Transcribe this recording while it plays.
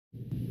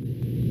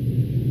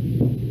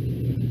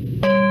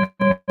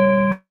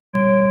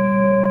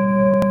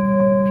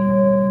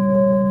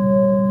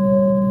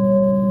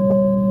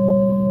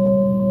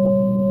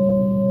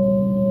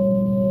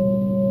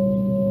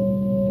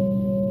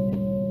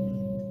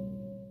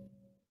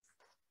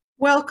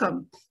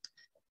Welcome.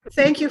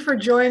 Thank you for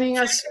joining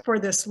us for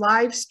this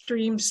live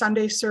stream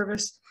Sunday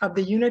service of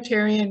the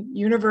Unitarian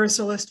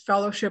Universalist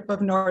Fellowship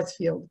of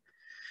Northfield.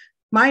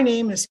 My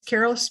name is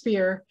Carol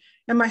Spear,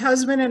 and my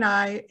husband and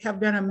I have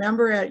been a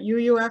member at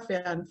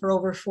UUFN for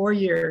over 4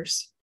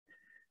 years.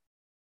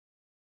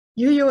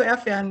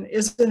 UUFN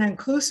is an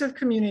inclusive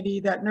community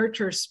that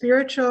nurtures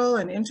spiritual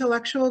and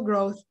intellectual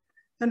growth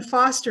and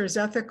fosters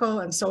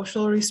ethical and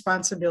social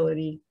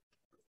responsibility.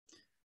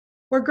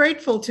 We're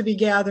grateful to be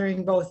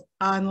gathering both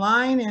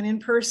online and in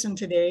person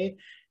today,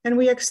 and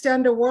we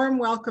extend a warm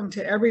welcome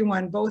to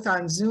everyone both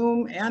on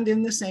Zoom and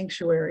in the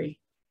sanctuary.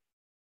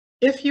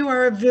 If you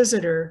are a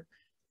visitor,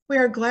 we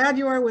are glad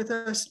you are with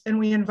us, and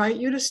we invite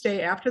you to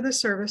stay after the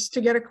service to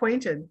get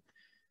acquainted.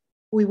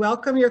 We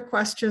welcome your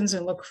questions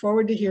and look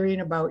forward to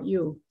hearing about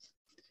you.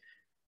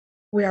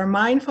 We are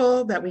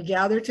mindful that we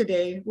gather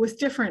today with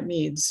different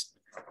needs.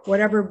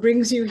 Whatever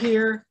brings you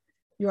here,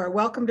 you are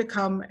welcome to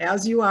come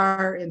as you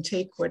are and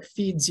take what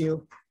feeds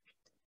you.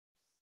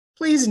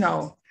 Please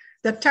know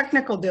that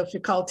technical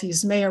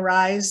difficulties may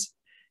arise,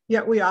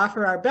 yet we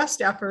offer our best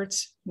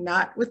efforts,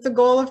 not with the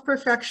goal of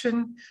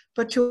perfection,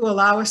 but to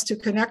allow us to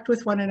connect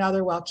with one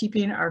another while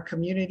keeping our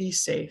community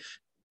safe.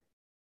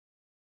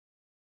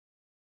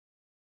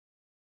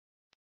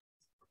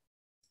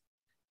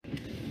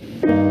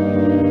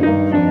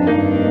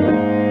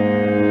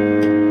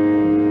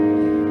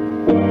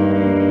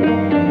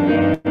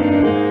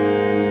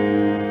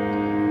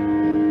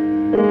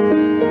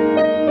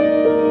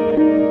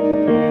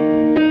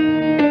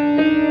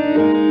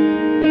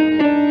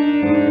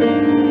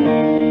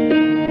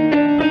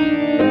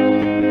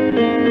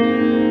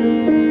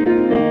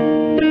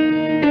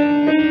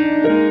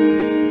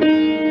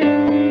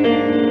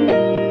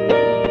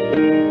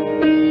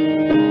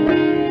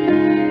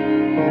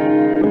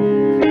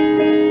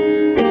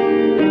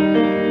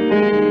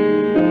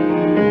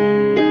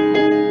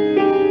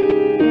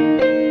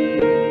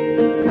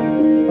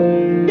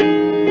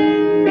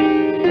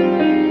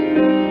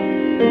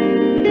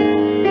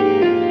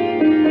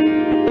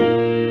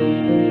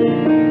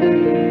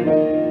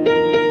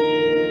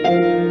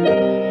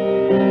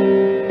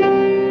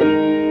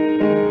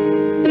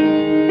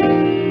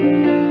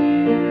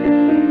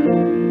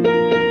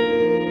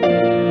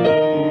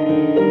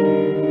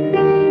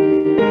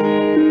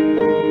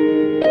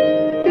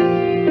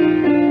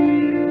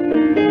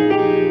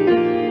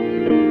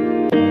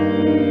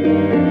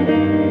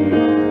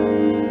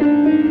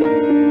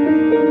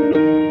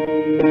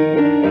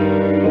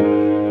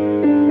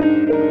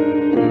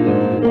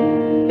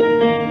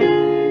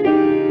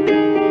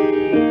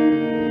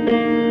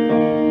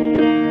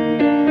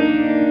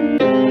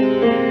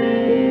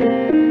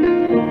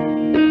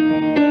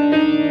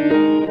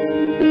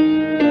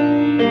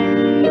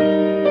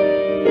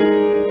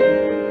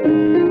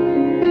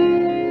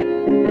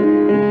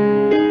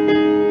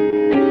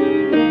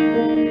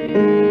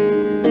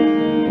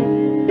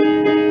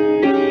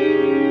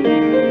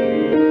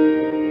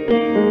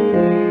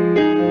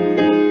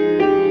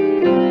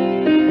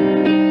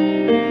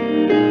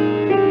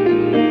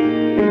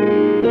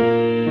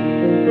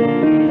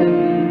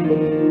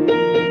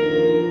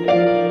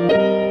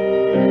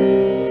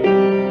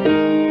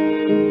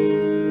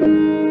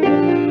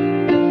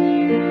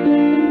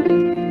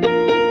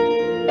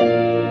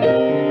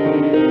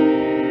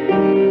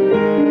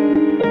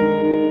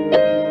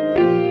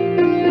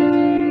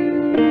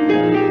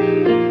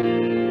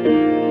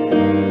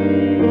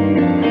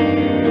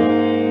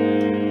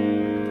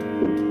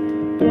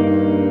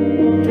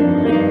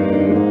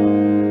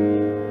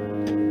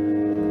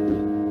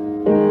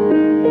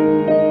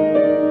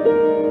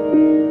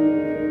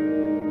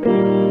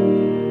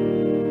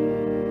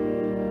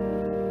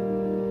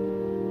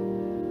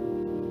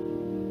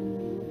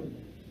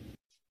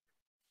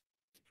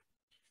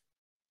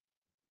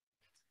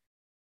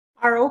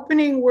 Our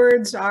opening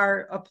words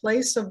are "A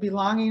Place of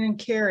Belonging and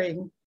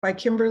Caring" by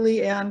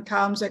Kimberly Ann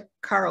Tomczyk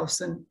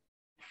Carlson.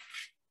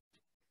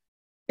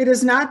 It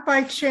is not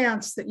by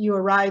chance that you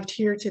arrived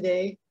here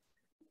today.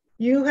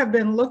 You have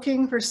been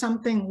looking for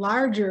something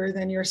larger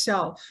than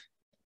yourself.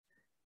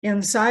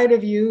 Inside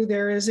of you,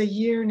 there is a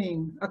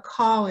yearning, a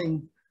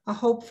calling, a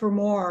hope for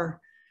more,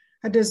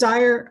 a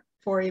desire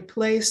for a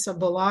place of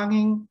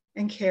belonging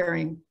and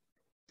caring.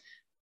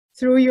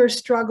 Through your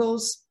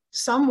struggles,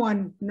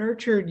 someone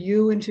nurtured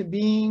you into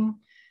being,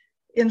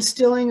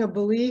 instilling a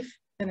belief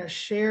in a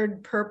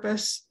shared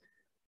purpose,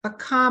 a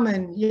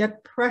common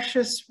yet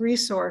precious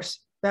resource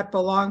that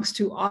belongs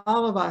to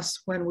all of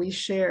us when we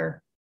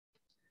share.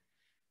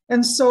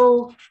 And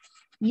so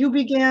you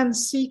began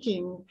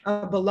seeking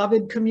a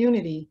beloved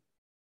community,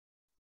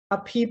 a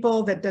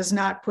people that does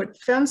not put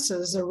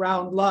fences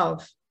around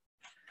love,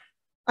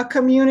 a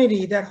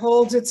community that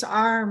holds its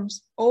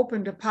arms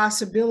open to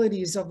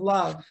possibilities of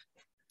love,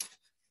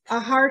 a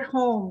heart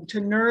home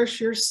to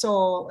nourish your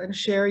soul and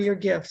share your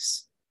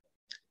gifts.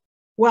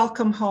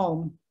 Welcome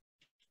home.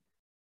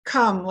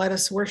 Come, let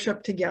us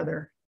worship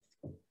together.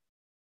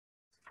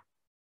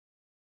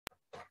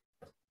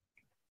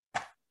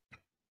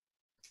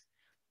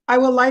 I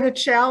will light a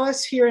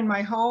chalice here in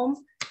my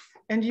home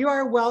and you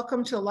are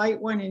welcome to light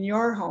one in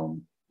your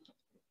home.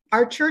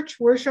 Our church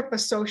worship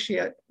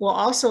associate will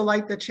also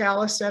light the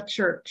chalice at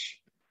church.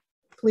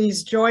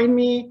 Please join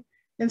me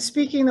in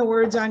speaking the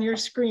words on your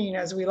screen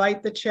as we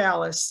light the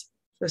chalice,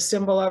 the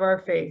symbol of our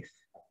faith.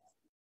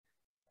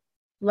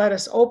 Let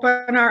us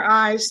open our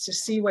eyes to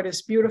see what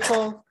is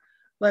beautiful.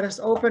 Let us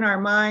open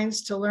our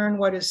minds to learn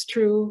what is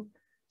true.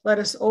 Let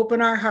us open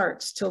our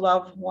hearts to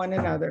love one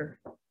another.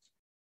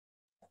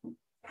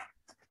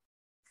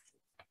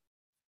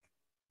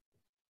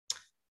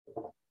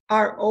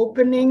 Our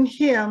opening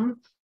hymn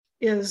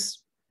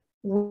is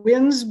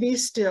Winds Be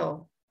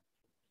Still.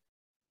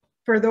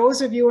 For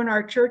those of you in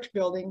our church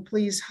building,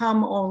 please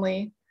hum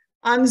only.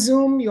 On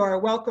Zoom, you are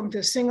welcome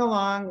to sing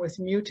along with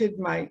muted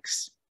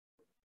mics.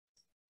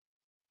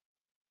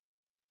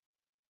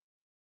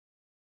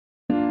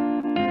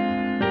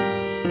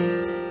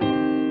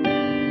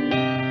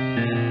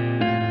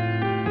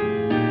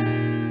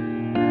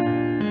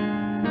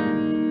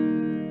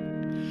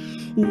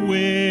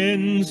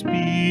 Winds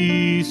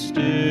be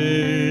still,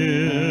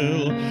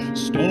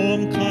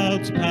 storm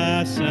clouds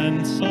pass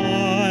and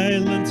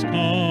silence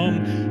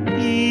come.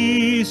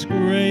 Peace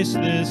grace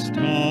this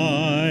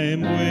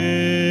time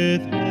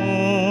with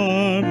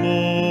harmony.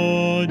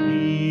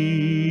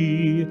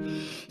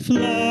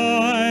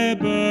 Fly,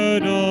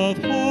 bird of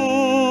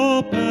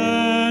hope,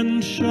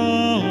 and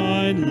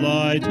shine,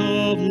 light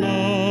of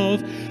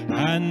love,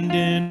 and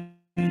in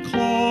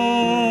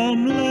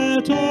calm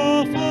let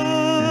all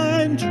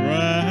find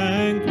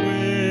tranquility.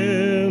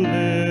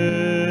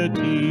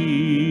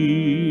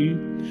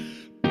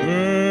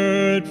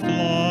 Bird,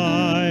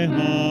 fly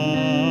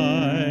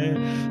high,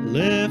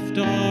 lift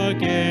our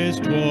gaze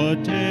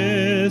toward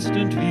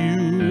distant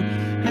view,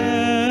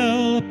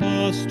 help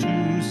us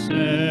to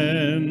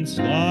sense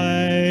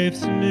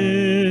life's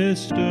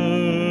mystery.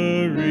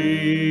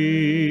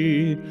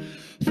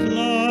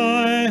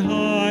 Fly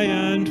high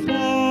and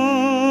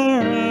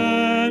far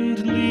and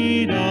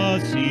lead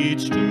us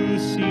each to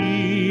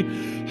see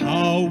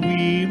how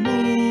we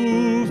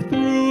move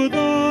through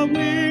the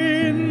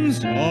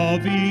winds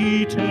of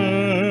eternity.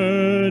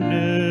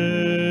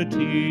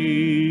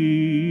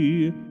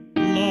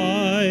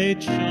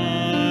 Light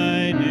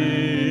shine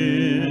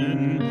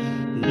in,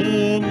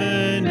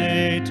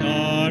 illuminate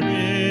our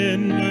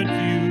inward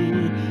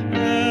view,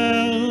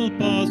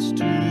 help us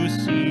to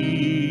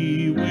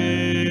see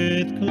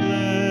with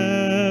clarity.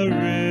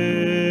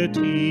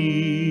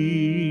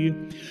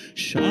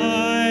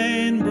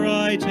 Shine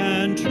bright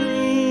and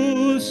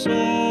true,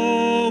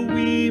 so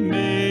we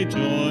may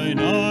join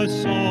our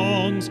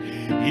songs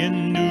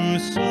in new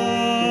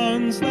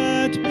songs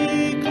that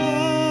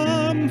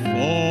become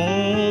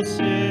full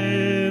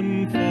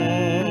symphony.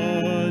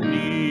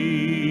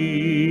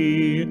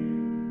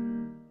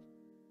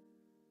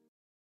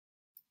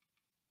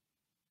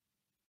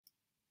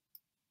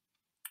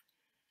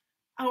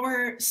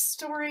 Our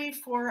story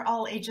for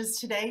all ages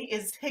today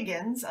is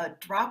Higgins, A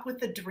Drop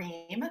with a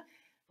Dream,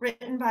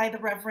 written by the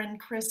Reverend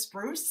Chris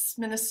Bruce,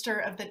 minister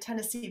of the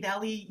Tennessee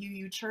Valley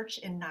UU Church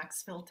in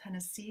Knoxville,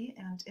 Tennessee,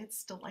 and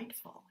it's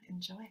delightful.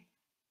 Enjoy.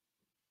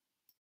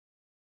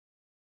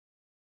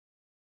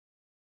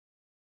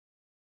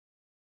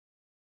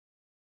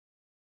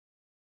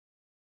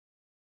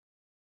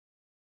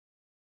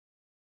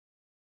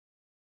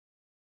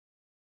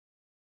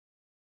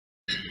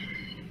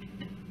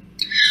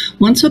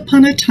 Once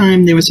upon a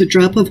time, there was a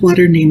drop of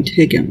water named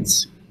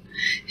Higgins.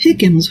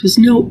 Higgins was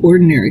no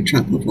ordinary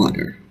drop of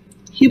water.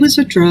 He was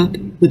a drop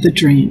with a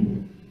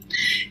dream.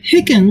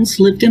 Higgins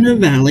lived in a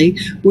valley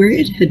where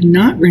it had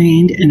not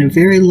rained in a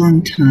very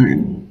long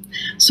time.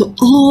 So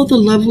all the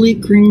lovely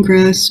green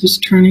grass was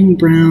turning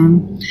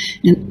brown,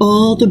 and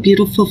all the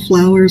beautiful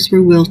flowers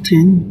were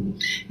wilting,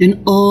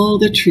 and all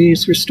the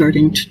trees were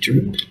starting to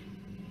droop.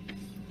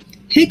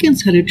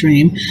 Higgins had a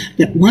dream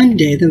that one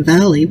day the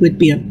valley would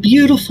be a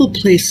beautiful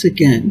place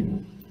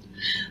again.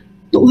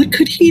 But what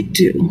could he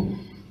do?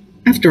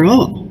 After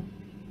all,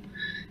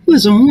 it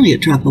was only a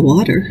drop of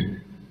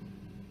water.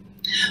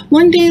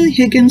 One day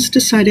Higgins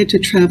decided to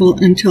travel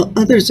and tell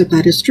others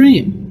about his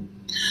dream.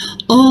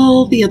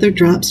 All the other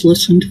drops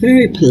listened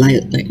very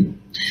politely,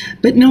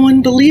 but no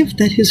one believed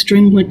that his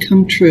dream would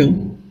come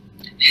true.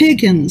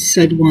 "Higgins,"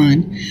 said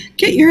one,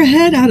 "get your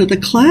head out of the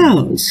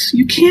clouds.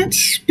 You can't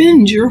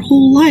spend your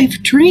whole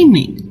life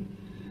dreaming."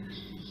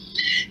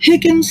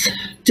 Higgins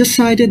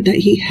decided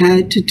that he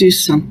had to do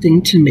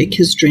something to make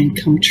his dream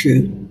come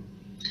true.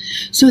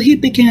 So he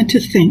began to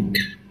think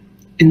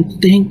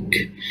and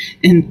think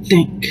and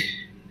think.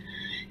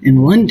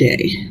 And one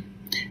day,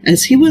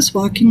 as he was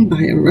walking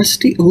by a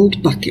rusty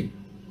old bucket,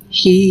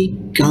 he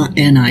got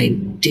an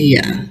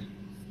idea.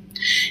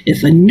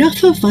 If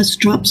enough of us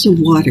drops of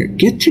water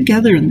get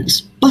together in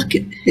this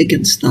bucket,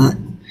 Higgins thought,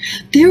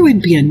 there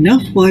would be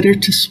enough water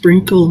to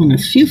sprinkle on a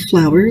few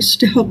flowers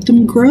to help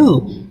them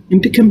grow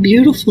and become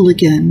beautiful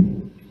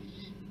again.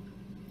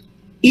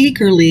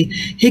 Eagerly,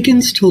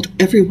 Higgins told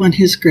everyone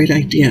his great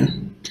idea,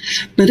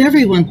 but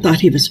everyone thought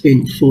he was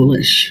being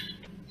foolish.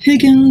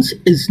 "Higgins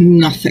is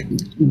nothing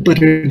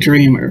but a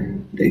dreamer,"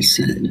 they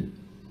said.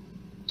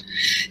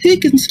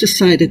 Higgins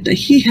decided that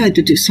he had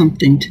to do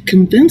something to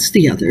convince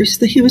the others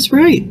that he was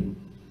right.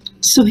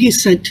 So he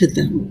said to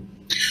them,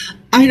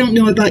 "I don't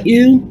know about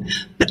you,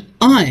 but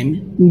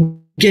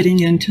I'm getting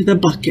into the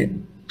bucket,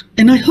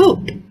 and I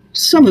hope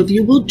some of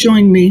you will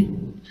join me.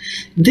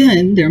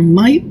 Then there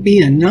might be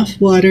enough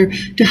water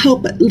to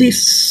help at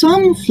least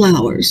some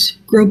flowers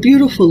grow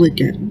beautiful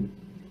again."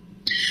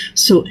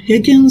 So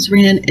Higgins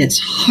ran as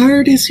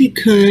hard as he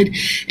could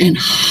and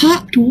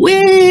hopped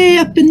way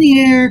up in the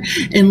air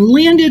and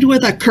landed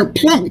with a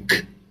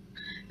kerplunk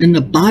in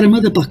the bottom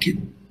of the bucket.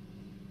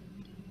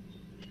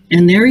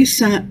 And there he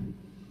sat,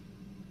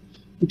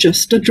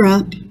 just a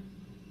drop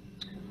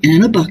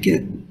in a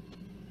bucket.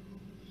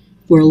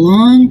 For a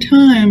long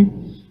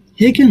time,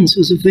 Higgins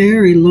was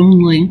very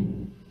lonely.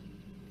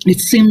 It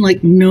seemed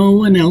like no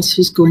one else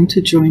was going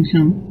to join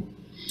him.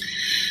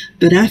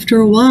 But after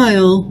a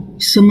while,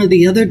 some of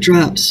the other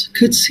drops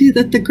could see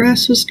that the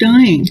grass was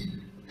dying,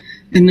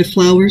 and the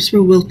flowers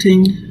were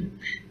wilting,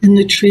 and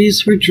the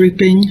trees were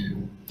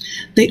drooping.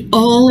 They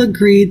all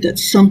agreed that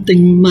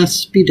something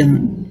must be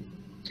done.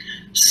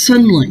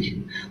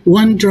 Suddenly,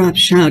 one drop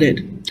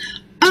shouted,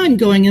 "I'm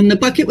going in the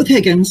bucket with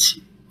Higgins."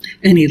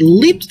 And he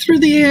leaped through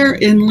the air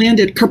and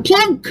landed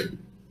kerplunk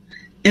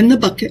in the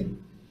bucket.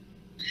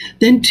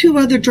 Then two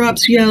other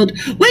drops yelled,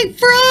 "Wait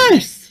for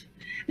us!"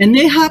 And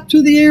they hopped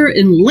through the air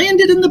and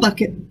landed in the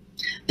bucket.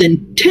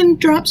 Then 10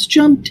 drops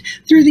jumped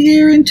through the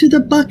air into the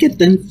bucket,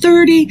 then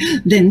 30,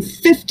 then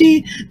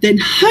 50, then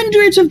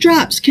hundreds of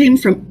drops came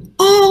from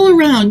all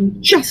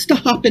around just to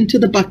hop into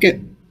the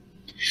bucket.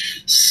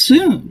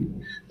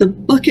 Soon, the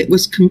bucket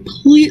was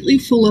completely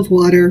full of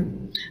water,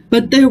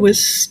 but there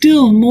was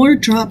still more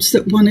drops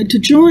that wanted to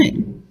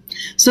join.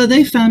 So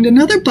they found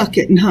another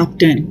bucket and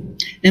hopped in.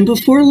 And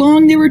before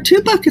long, there were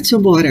 2 buckets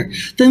of water,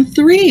 then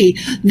 3,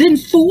 then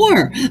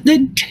 4,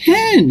 then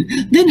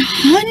 10, then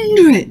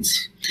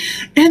hundreds,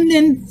 and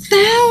then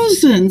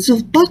thousands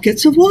of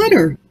buckets of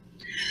water.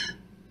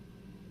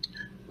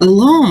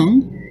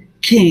 Along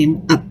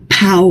came a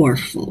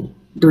powerful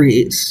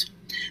breeze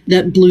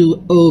that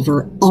blew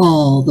over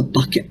all the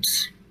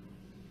buckets.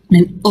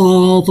 And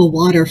all the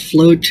water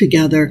flowed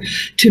together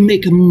to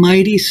make a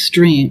mighty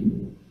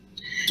stream.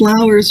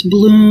 Flowers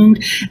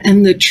bloomed,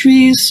 and the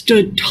trees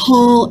stood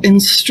tall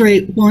and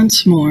straight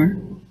once more.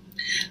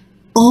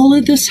 All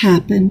of this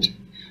happened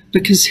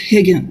because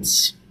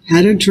Higgins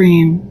had a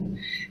dream,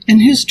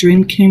 and his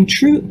dream came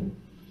true.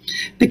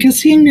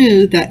 Because he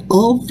knew that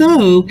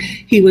although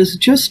he was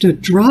just a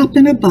drop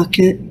in a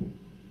bucket,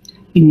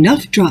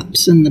 enough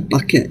drops in the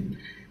bucket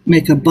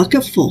make a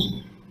bucket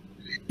full.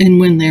 And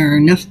when there are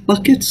enough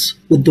buckets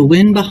with the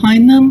wind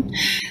behind them,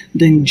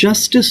 then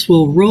justice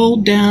will roll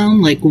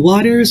down like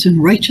waters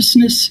and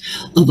righteousness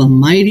of a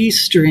mighty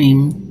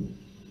stream.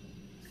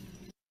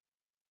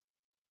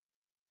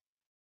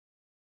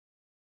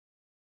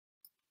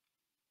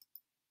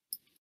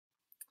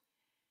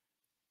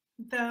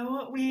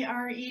 Though we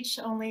are each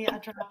only a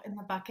drop in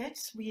the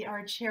bucket, we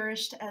are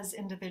cherished as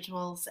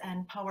individuals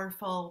and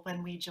powerful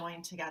when we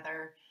join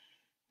together.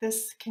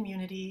 This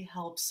community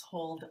helps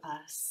hold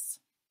us.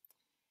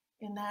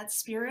 In that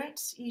spirit,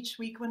 each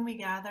week when we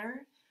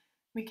gather,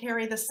 we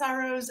carry the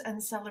sorrows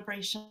and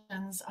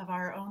celebrations of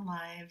our own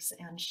lives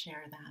and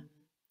share them.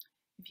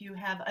 If you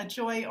have a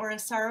joy or a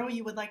sorrow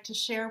you would like to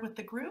share with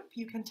the group,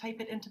 you can type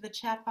it into the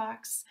chat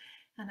box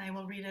and I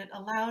will read it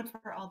aloud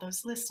for all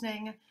those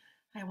listening.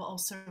 I will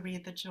also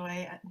read the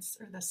joy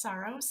or the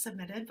sorrow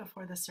submitted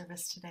before the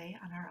service today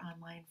on our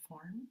online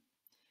form.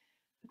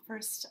 But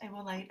first, I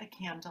will light a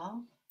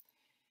candle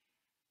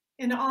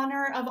in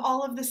honor of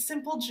all of the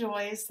simple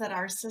joys that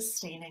are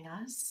sustaining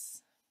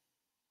us.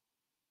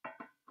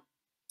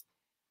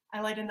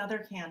 I light another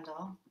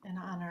candle in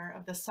honor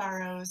of the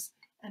sorrows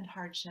and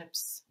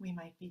hardships we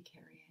might be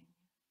carrying.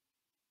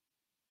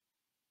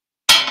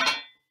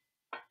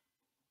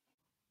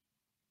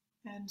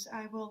 And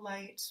I will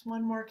light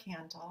one more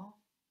candle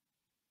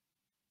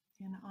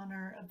in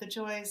honor of the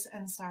joys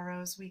and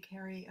sorrows we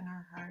carry in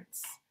our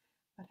hearts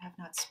but have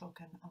not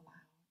spoken aloud.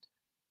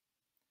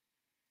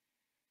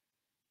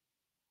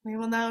 We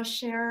will now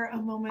share a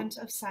moment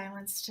of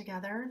silence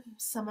together.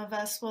 Some of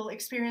us will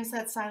experience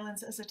that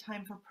silence as a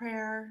time for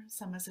prayer,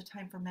 some as a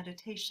time for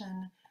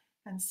meditation,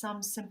 and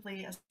some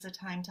simply as a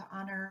time to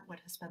honor what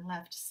has been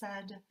left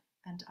said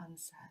and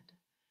unsaid.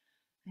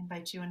 I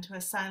invite you into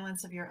a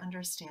silence of your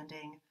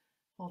understanding,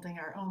 holding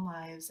our own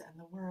lives and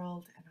the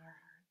world in our hearts.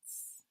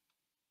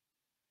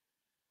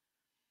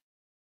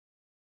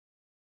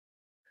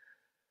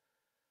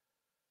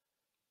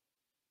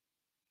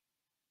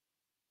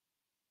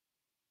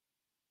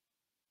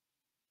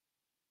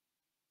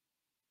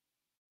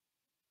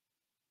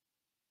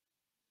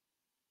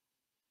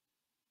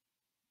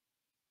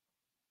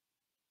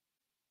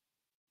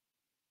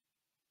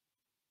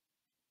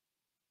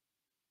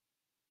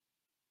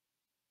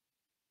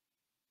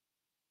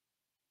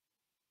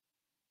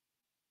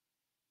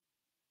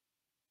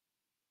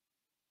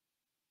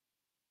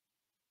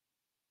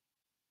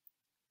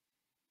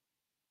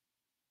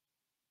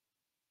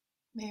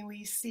 May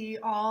we see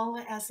all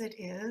as it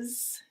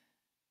is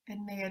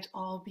and may it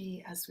all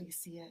be as we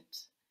see it.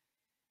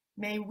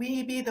 May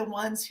we be the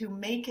ones who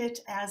make it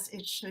as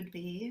it should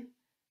be,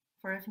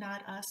 for if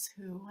not us,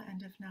 who,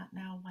 and if not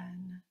now,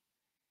 when?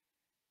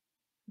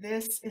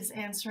 This is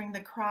answering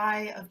the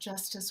cry of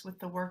justice with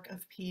the work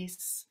of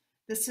peace.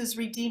 This is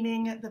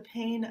redeeming the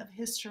pain of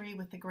history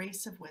with the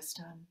grace of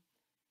wisdom.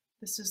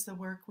 This is the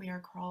work we are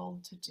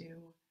called to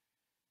do,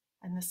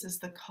 and this is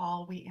the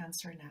call we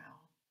answer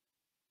now.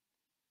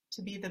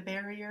 To be the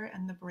barrier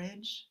and the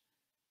bridge,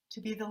 to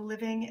be the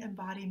living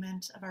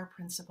embodiment of our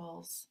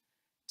principles,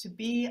 to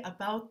be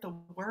about the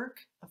work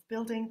of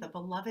building the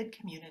beloved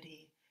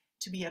community,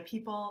 to be a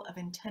people of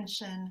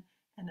intention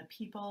and a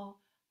people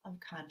of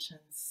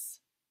conscience.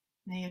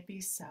 May it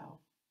be so,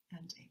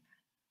 and amen.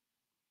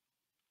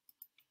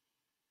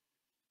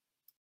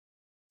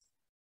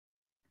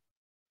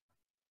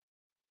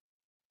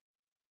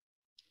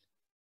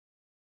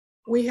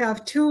 We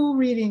have two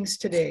readings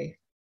today.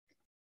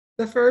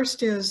 The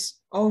first is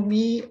O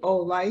Me, O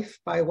Life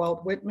by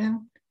Walt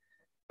Whitman,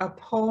 a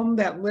poem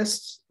that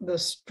lists the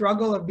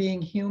struggle of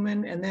being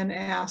human and then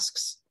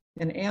asks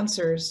and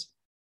answers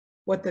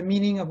what the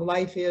meaning of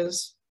life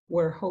is,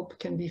 where hope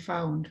can be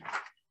found.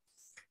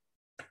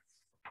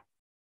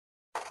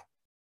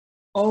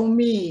 O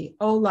me,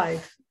 O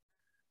life,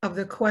 of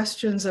the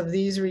questions of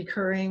these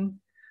recurring,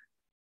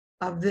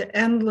 of the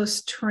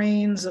endless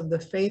trains of the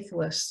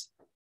faithless,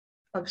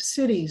 of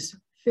cities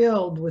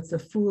filled with the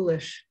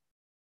foolish,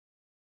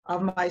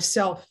 of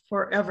myself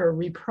forever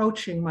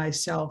reproaching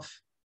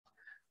myself,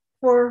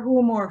 for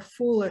who more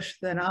foolish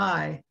than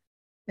I,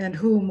 and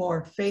who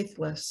more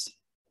faithless?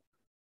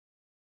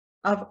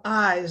 Of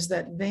eyes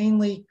that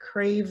vainly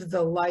crave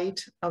the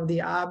light of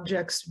the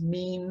object's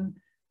mean,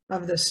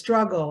 of the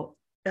struggle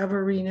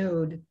ever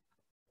renewed,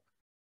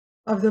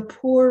 of the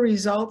poor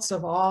results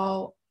of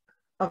all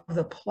of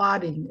the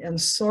plotting and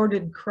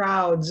sordid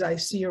crowds I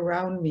see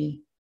around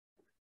me,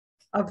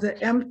 of the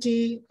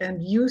empty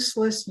and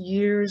useless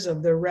years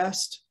of the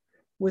rest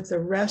with the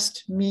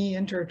rest me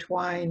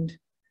intertwined.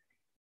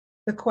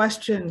 The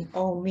question,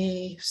 oh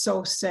me,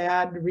 so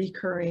sad,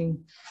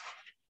 recurring,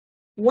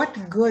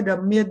 what good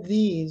amid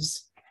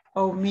these,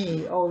 oh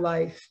me, oh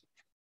life?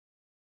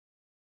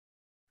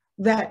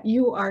 That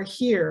you are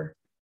here,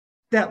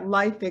 that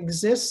life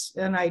exists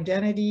in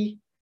identity,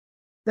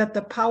 that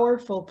the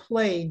powerful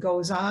play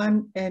goes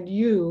on and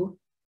you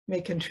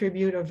may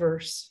contribute a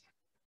verse.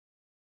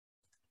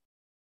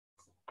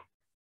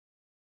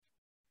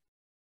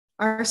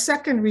 Our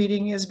second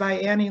reading is by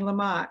Annie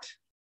Lamott.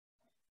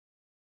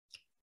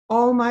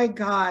 Oh my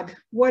God,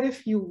 what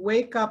if you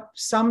wake up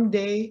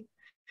someday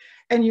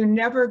and you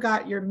never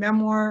got your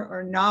memoir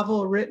or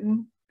novel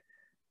written,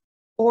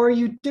 or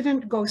you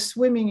didn't go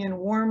swimming in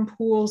warm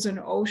pools and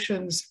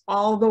oceans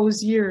all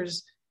those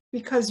years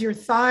because your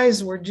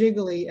thighs were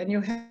jiggly and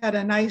you had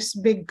a nice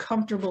big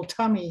comfortable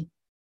tummy,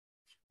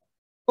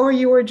 or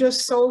you were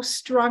just so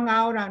strung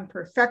out on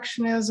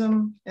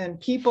perfectionism and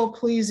people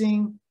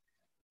pleasing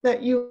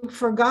that you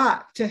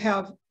forgot to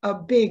have a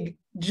big,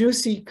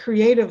 juicy,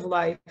 creative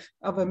life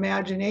of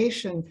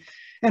imagination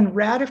and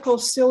radical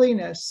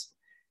silliness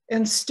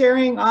and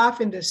staring off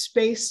into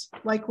space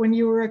like when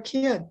you were a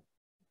kid.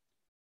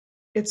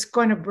 It's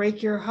going to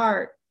break your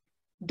heart.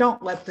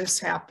 Don't let this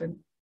happen.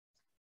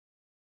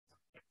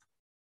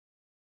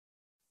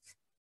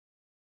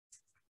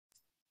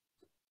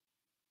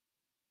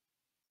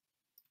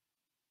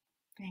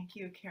 Thank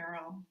you,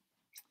 Carol.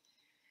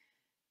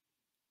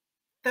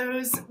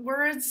 Those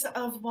words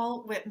of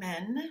Walt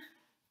Whitman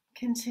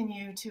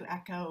continue to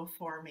echo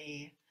for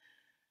me.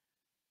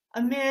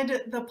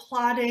 Amid the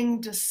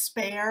plodding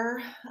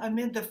despair,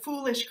 amid the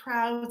foolish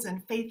crowds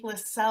and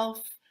faithless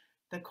self,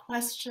 the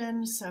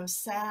question so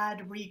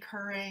sad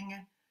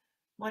recurring,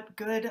 what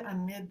good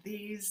amid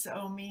these,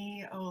 O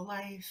me, O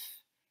life?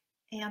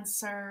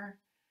 Answer,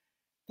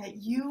 that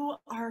you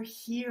are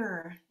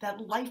here,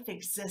 that life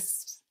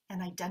exists,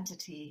 an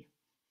identity,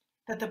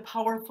 that the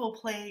powerful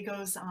play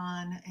goes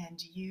on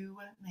and you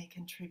may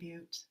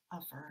contribute a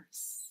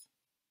verse.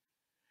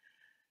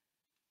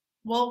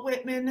 Walt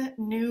Whitman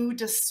knew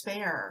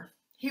despair.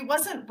 He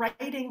wasn't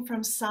writing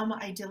from some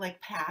idyllic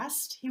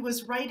past. He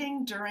was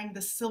writing during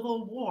the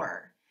Civil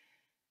War.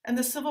 And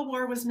the Civil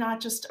War was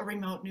not just a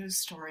remote news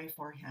story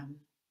for him.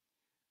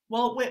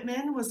 Walt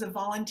Whitman was a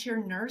volunteer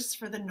nurse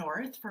for the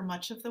North for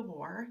much of the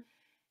war,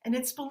 and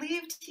it's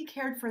believed he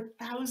cared for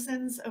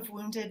thousands of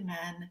wounded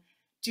men,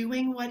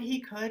 doing what he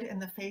could in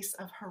the face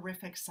of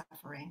horrific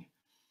suffering.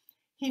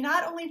 He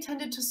not only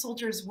tended to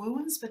soldiers'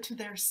 wounds, but to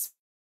their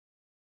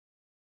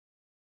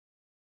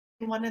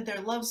wanted their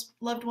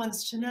loved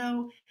ones to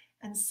know,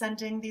 and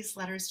sending these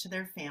letters to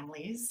their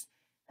families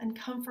and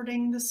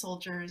comforting the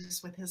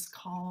soldiers with his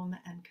calm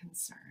and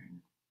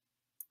concern.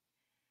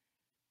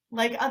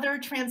 Like other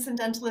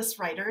transcendentalist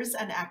writers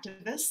and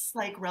activists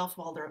like Ralph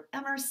Waldo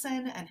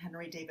Emerson and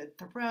Henry David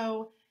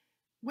Thoreau,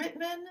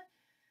 Whitman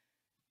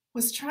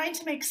was trying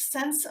to make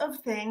sense of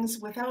things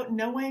without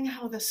knowing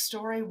how the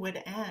story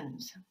would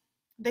end.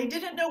 They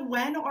didn't know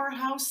when or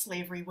how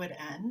slavery would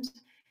end,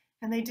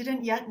 And they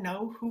didn't yet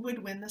know who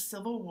would win the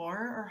Civil War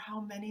or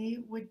how many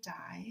would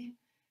die.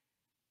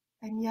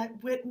 And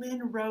yet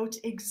Whitman wrote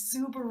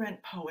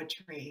exuberant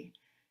poetry,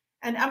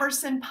 and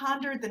Emerson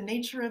pondered the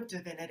nature of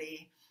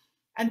divinity,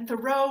 and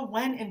Thoreau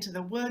went into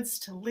the woods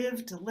to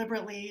live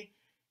deliberately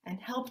and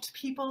helped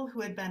people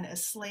who had been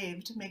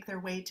enslaved make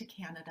their way to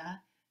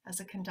Canada as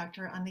a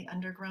conductor on the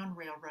Underground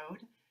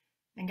Railroad,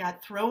 and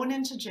got thrown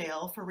into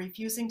jail for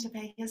refusing to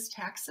pay his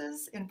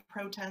taxes in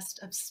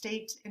protest of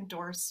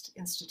state-endorsed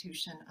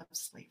institution of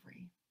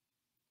slavery.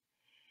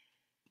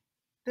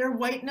 Their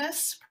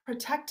whiteness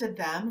protected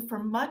them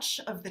from much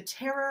of the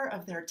terror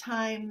of their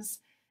times,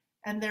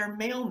 and their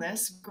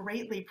maleness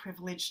greatly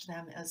privileged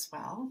them as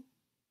well,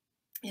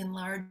 in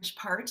large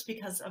part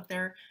because of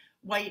their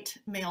white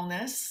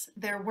maleness.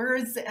 Their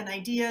words and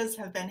ideas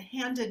have been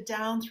handed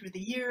down through the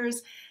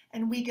years,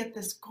 and we get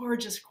this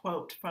gorgeous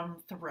quote from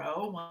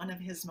Thoreau, one of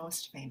his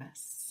most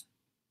famous.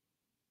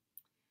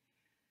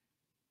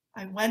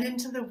 I went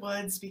into the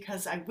woods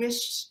because I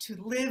wished to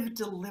live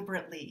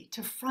deliberately,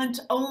 to front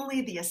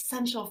only the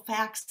essential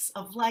facts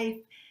of life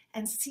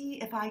and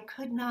see if I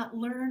could not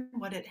learn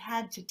what it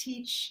had to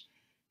teach,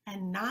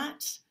 and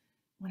not,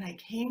 when I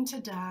came to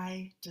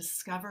die,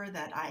 discover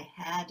that I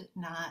had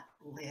not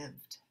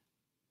lived.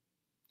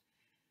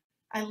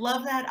 I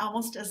love that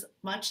almost as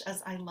much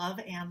as I love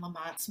Anne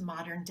Lamott's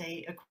modern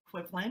day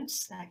equivalent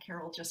that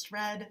Carol just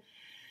read.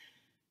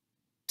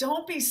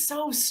 Don't be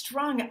so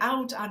strung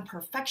out on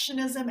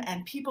perfectionism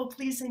and people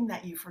pleasing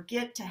that you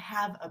forget to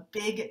have a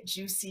big,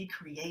 juicy,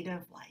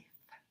 creative life.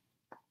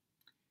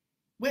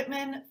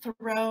 Whitman,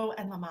 Thoreau,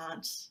 and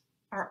Lamont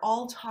are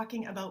all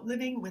talking about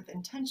living with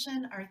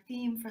intention, our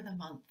theme for the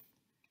month.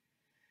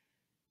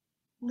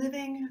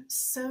 Living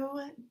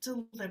so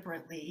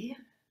deliberately,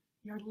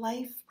 your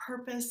life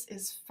purpose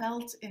is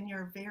felt in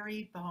your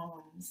very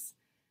bones.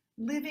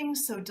 Living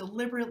so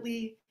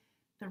deliberately,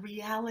 the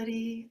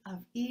reality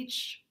of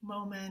each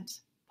moment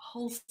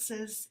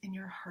pulses in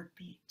your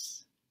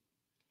heartbeat.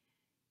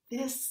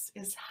 This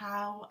is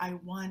how I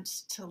want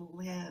to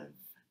live.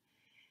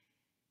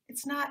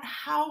 It's not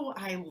how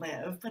I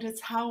live, but it's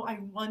how I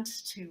want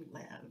to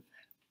live.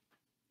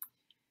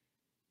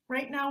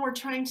 Right now, we're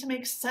trying to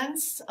make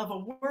sense of a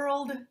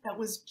world that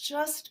was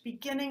just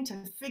beginning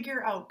to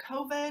figure out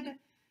COVID,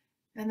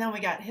 and then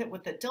we got hit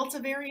with the Delta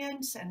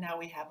variant, and now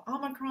we have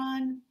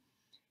Omicron,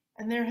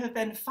 and there have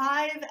been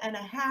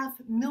 5.5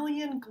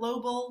 million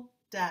global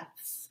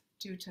deaths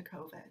due to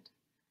COVID,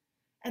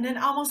 and an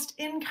almost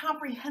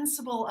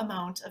incomprehensible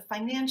amount of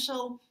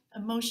financial,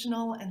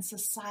 emotional, and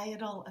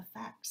societal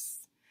effects.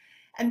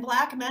 And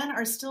Black men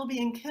are still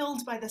being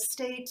killed by the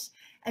state.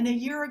 And a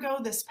year ago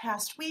this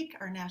past week,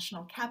 our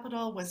national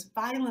capital was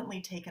violently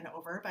taken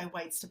over by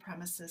white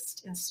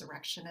supremacist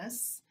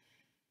insurrectionists.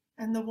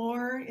 And the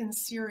war in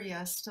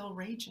Syria still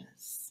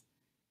rages.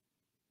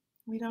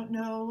 We don't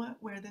know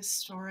where this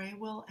story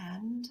will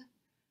end.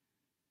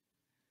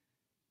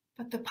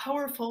 But the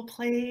powerful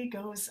play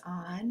goes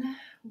on.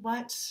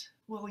 What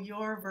will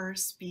your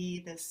verse be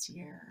this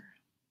year?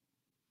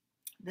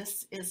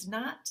 This is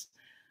not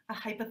a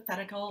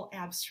hypothetical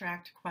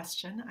abstract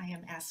question I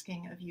am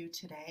asking of you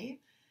today.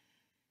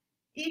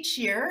 Each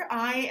year,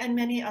 I and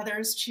many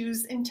others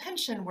choose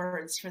intention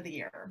words for the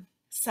year.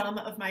 Some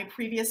of my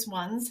previous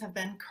ones have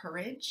been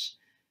courage,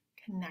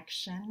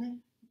 connection,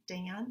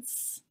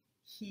 dance,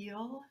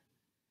 heal.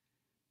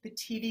 The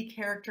TV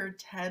character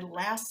Ted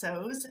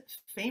Lasso's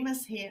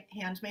famous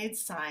handmade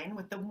sign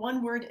with the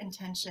one-word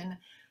intention,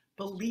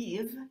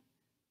 believe,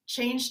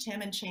 changed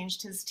him and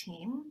changed his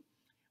team.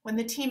 When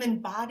the team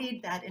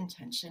embodied that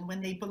intention,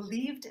 when they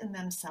believed in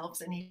themselves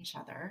and each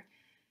other,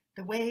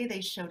 the way they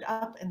showed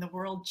up in the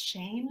world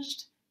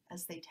changed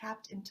as they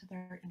tapped into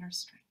their inner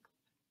strength.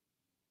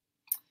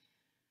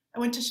 I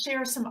want to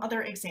share some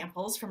other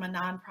examples from a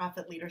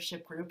nonprofit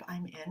leadership group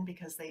I'm in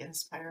because they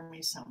inspire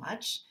me so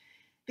much.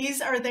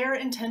 These are their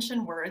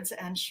intention words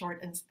and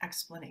short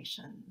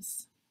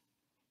explanations.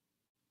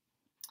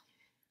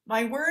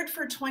 My word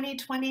for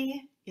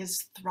 2020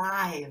 is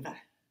thrive.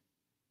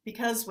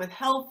 Because with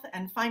health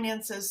and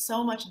finances,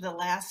 so much of the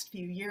last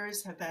few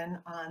years have been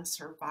on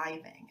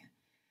surviving.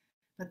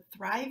 But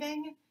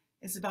thriving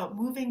is about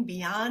moving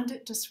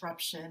beyond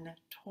disruption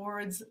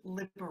towards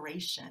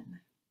liberation.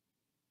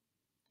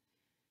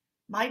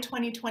 My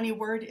 2020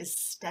 word is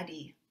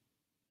steady.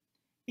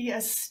 Be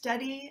as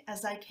steady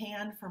as I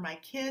can for my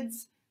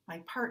kids,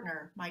 my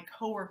partner, my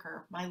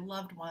coworker, my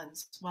loved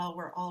ones while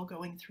we're all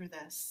going through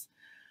this.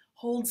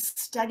 Hold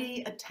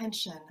steady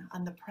attention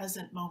on the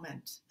present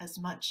moment as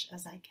much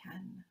as I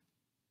can.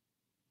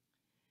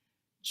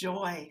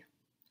 Joy.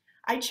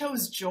 I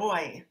chose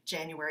joy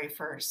January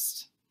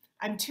 1st.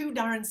 I'm too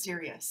darn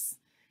serious.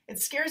 It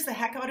scares the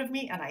heck out of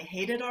me and I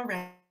hate it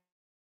already.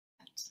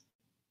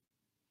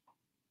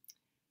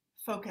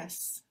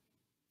 Focus.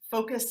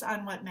 Focus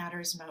on what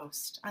matters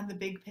most, on the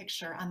big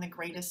picture, on the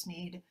greatest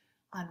need,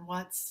 on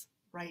what's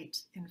right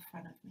in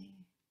front of me.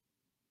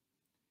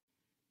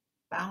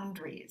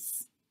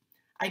 Boundaries.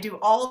 I do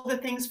all the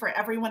things for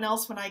everyone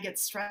else when I get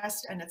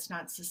stressed and it's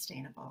not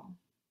sustainable.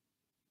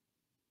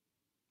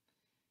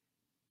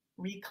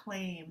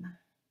 reclaim.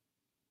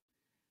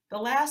 The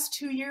last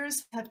 2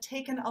 years have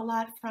taken a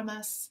lot from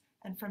us,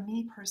 and from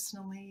me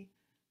personally,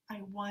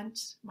 I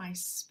want my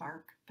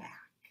spark back.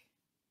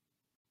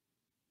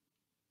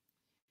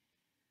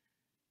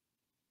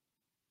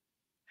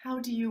 How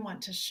do you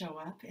want to show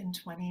up in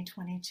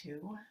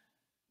 2022?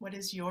 What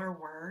is your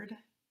word?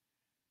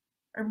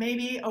 Or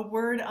maybe a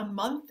word a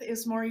month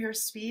is more your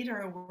speed,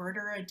 or a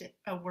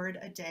word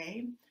a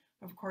day.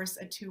 Of course,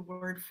 a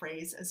 2-word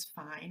phrase is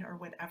fine, or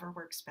whatever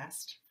works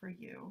best for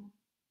you.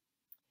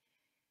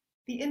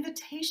 The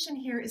invitation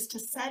here is to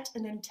set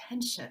an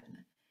intention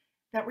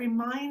that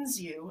reminds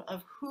you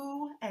of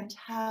who and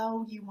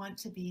how you want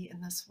to be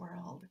in this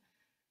world,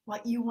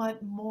 what you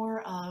want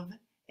more of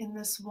in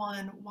this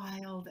one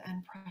wild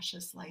and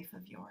precious life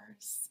of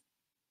yours.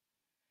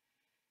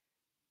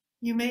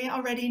 You may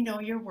already know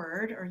your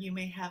word, or you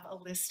may have a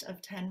list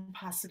of 10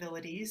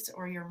 possibilities,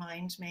 or your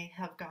mind may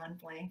have gone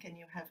blank and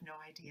you have no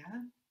idea.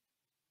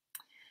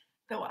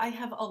 Though I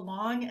have a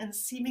long and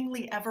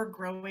seemingly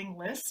ever-growing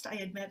list, I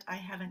admit I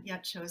haven't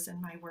yet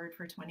chosen my word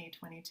for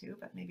 2022,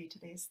 but maybe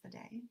today's the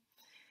day.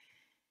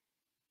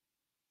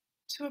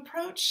 To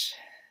approach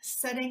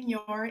setting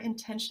your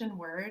intention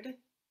word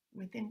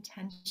with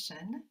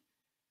intention,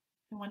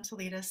 I want to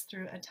lead us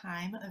through a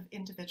time of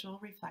individual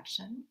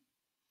reflection.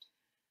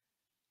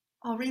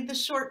 I'll read the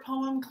short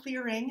poem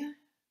Clearing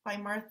by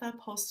Martha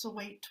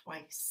Postlethwaite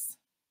Twice.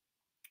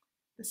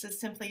 This is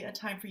simply a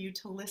time for you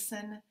to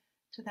listen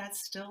to that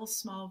still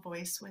small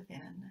voice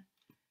within.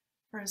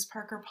 For as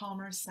Parker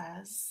Palmer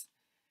says,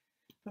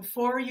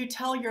 before you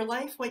tell your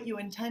life what you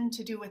intend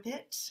to do with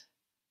it,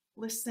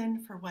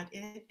 listen for what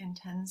it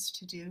intends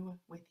to do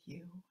with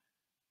you.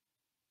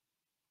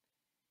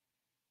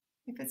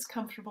 If it's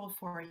comfortable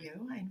for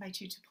you, I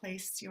invite you to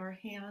place your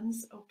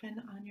hands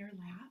open on your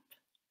lap,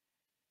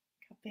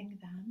 cupping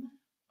them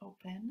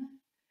open,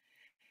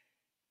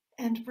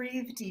 and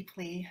breathe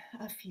deeply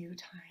a few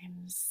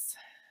times.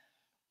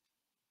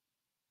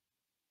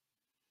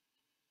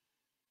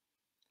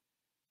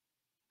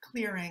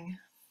 Clearing.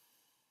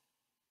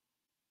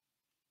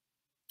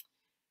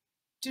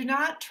 Do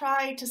not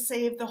try to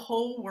save the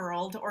whole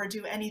world or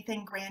do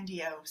anything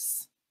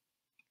grandiose.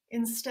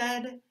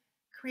 Instead,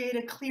 create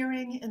a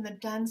clearing in the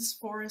dense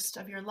forest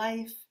of your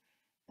life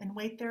and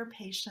wait there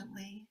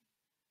patiently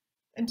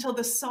until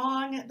the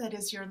song that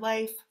is your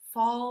life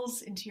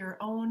falls into your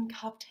own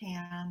cupped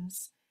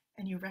hands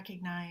and you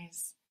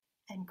recognize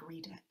and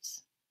greet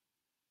it.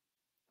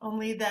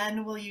 Only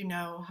then will you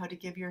know how to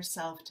give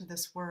yourself to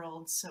this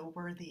world so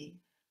worthy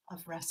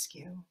of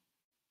rescue.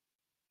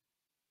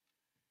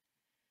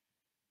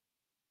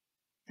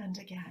 And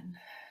again.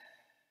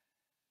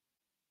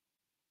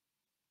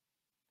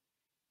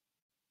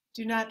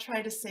 Do not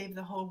try to save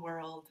the whole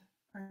world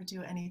or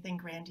do anything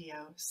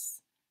grandiose.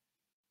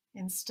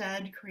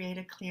 Instead, create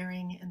a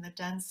clearing in the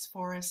dense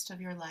forest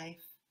of your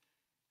life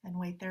and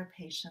wait there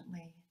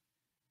patiently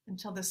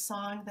until the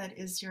song that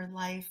is your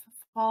life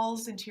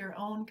falls into your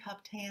own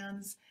cupped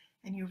hands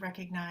and you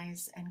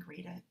recognize and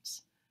greet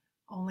it.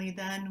 Only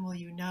then will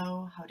you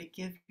know how to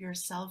give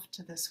yourself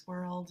to this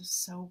world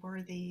so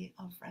worthy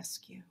of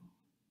rescue.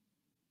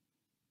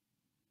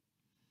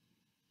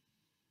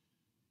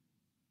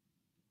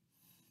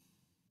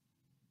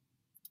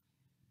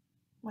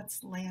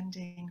 What's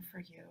landing for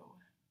you?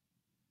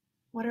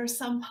 What are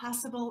some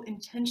possible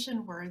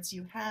intention words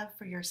you have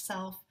for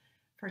yourself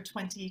for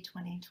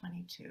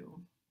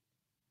 2022?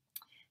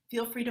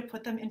 Feel free to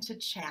put them into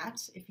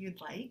chat if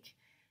you'd like,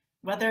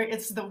 whether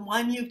it's the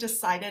one you've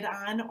decided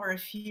on or a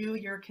few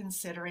you're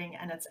considering,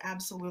 and it's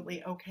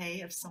absolutely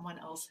okay if someone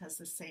else has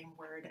the same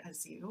word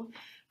as you.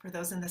 For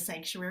those in the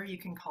sanctuary, you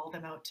can call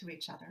them out to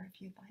each other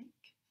if you'd like.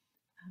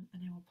 And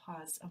I will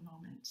pause a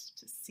moment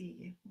to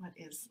see what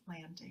is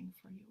landing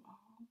for you all.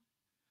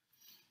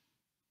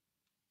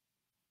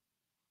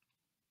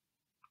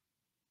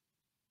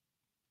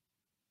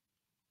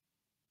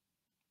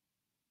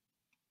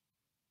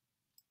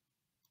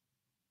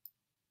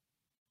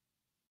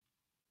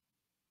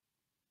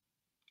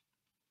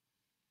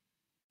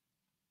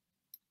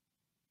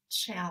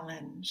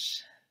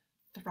 Challenge,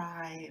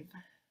 thrive,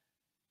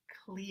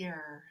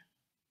 clear.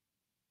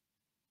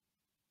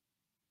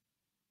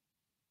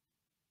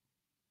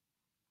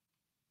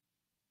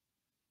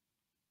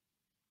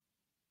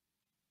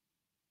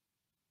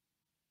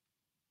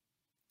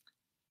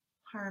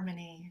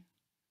 Harmony,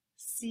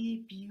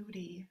 see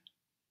beauty,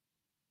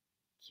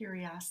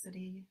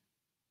 curiosity,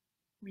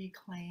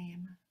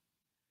 reclaim.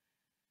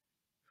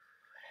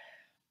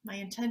 My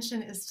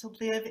intention is to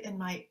live in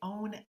my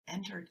own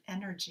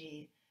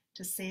energy,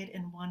 to say it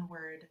in one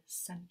word,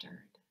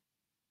 centered.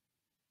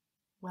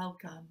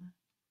 Welcome,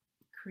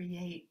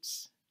 create,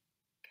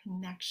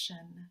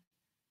 connection,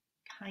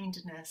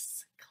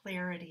 kindness,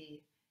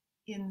 clarity,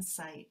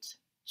 insight,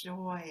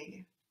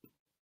 joy,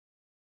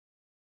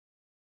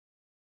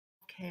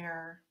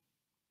 care,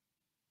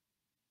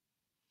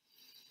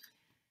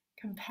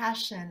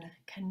 compassion,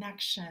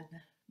 connection,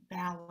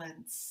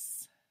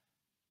 balance.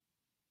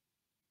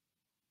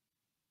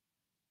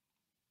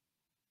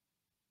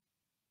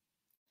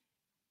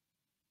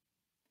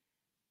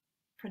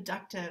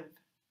 productive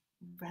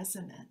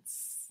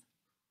resonance.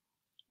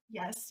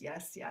 Yes,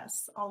 yes,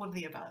 yes, all of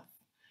the above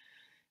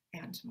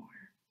and more.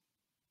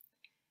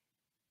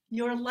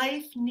 Your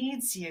life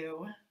needs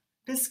you.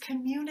 This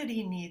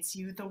community needs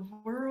you. The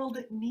world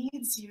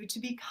needs you to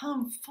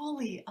become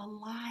fully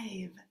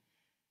alive,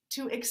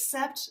 to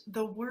accept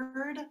the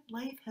word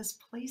life has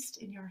placed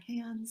in your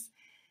hands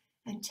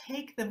and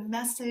take the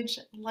message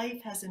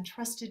life has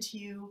entrusted to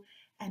you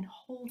and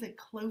hold it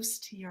close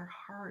to your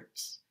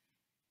heart.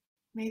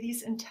 May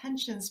these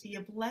intentions be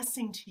a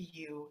blessing to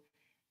you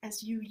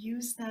as you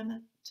use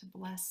them to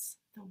bless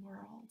the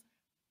world.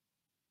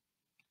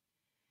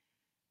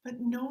 But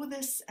know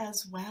this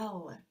as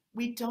well.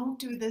 We don't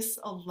do this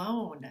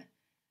alone.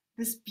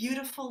 This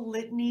beautiful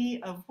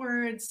litany of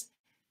words,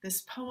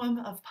 this poem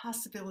of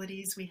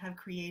possibilities we have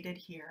created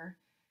here,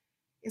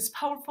 is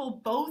powerful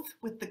both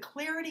with the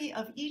clarity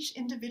of each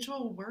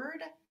individual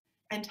word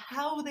and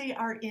how they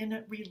are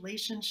in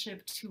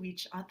relationship to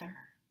each other.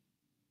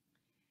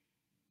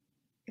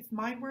 If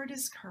my word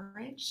is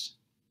courage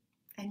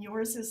and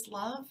yours is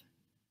love,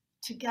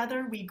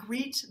 together we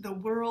greet the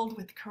world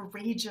with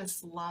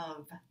courageous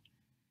love.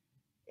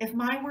 If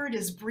my word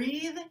is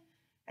breathe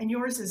and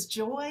yours is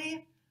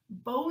joy,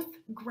 both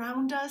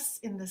ground us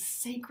in the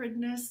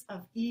sacredness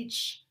of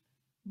each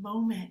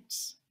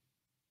moment.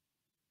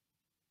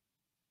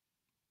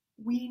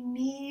 We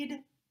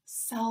need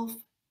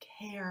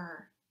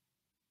self-care.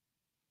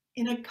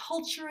 In a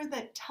culture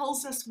that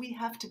tells us we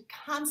have to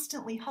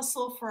constantly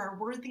hustle for our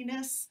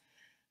worthiness,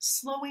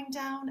 slowing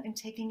down and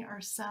taking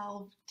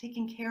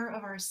care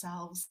of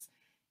ourselves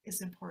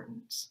is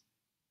important.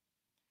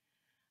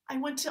 I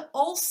want to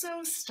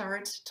also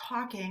start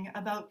talking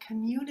about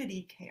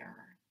community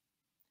care.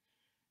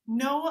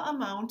 No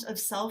amount of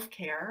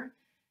self-care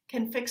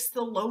can fix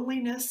the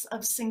loneliness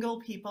of single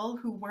people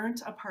who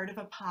weren't a part of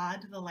a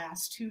pod the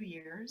last 2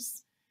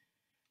 years.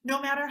 No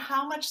matter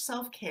how much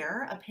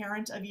self-care a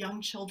parent of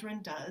young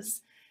children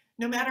does,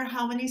 no matter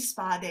how many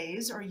spa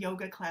days or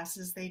yoga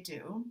classes they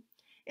do,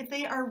 if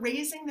they are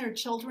raising their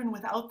children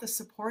without the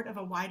support of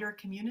a wider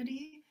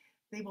community,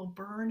 they will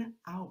burn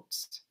out.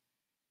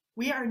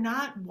 We are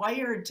not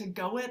wired to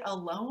go it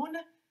alone,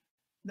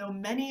 though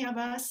many of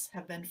us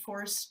have been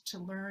forced to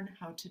learn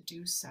how to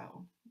do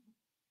so.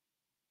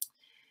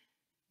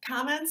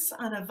 Comments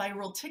on a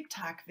viral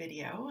TikTok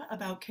video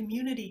about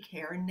community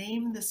care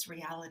name this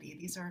reality.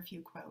 These are a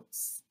few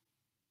quotes.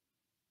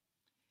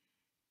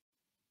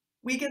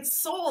 We get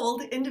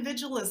sold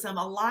individualism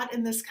a lot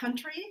in this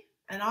country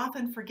and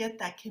often forget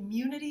that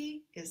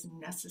community is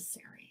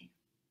necessary.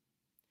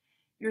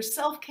 Your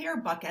self-care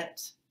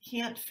bucket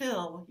can't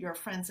fill your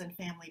friends and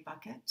family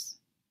bucket.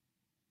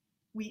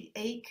 We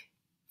ache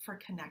for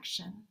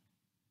connection.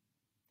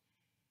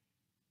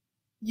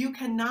 You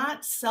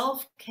cannot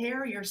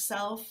self-care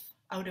yourself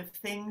out of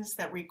things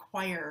that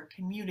require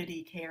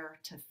community care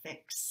to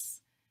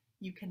fix.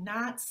 You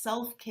cannot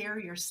self-care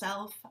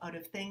yourself out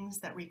of things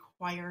that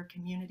require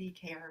community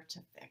care to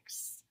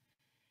fix.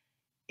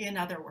 In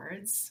other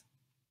words,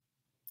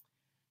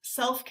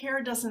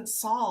 self-care doesn't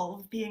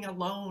solve being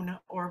alone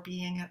or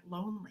being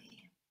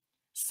lonely.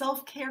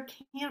 Self-care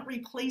can't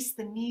replace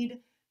the need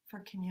for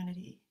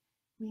community.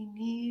 We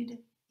need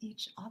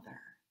each other.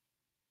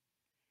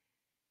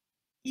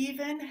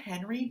 Even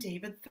Henry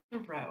David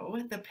Thoreau,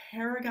 the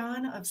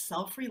paragon of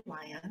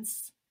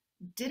self-reliance,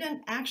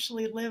 didn't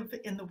actually live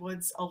in the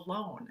woods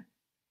alone.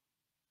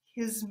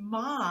 His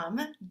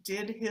mom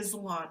did his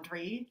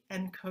laundry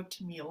and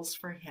cooked meals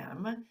for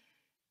him,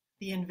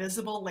 the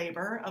invisible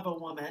labor of a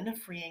woman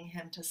freeing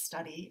him to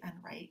study and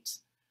write.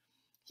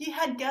 He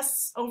had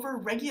guests over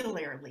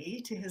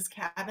regularly to his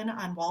cabin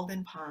on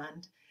Walden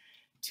Pond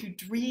to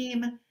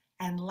dream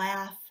and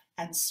laugh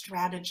and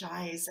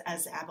strategize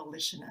as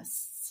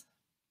abolitionists.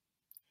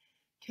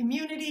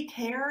 Community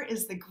care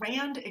is the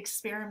grand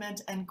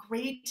experiment and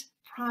great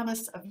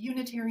promise of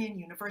Unitarian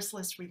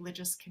Universalist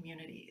religious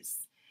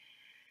communities.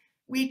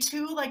 We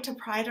too like to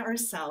pride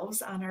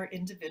ourselves on our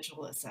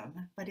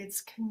individualism, but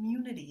it's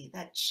community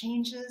that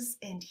changes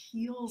and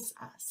heals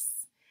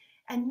us,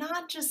 and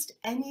not just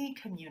any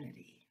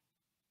community.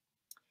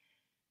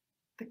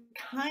 The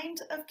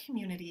kind of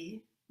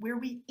community where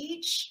we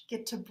each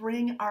get to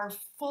bring our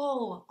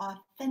full,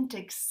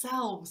 authentic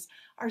selves,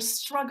 our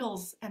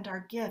struggles and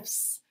our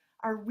gifts,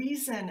 our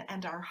reason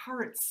and our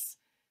hearts,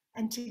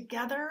 and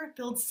together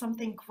build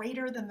something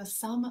greater than the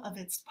sum of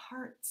its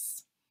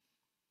parts.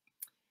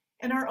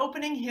 In our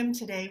opening hymn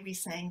today, we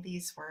sang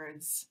these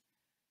words: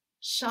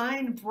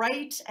 "Shine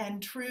bright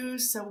and true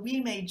so we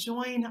may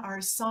join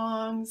our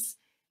songs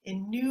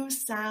in new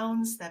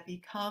sounds that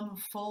become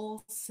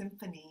full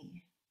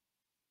symphony."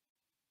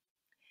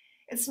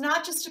 It's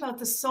not just about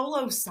the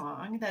solo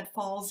song that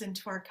falls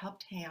into our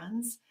cupped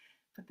hands,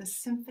 but the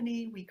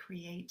symphony we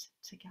create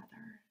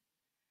together.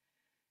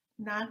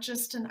 Not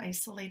just an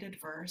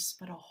isolated verse,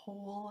 but a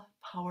whole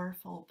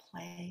powerful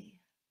play.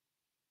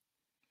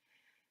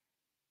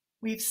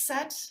 We've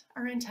set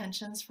our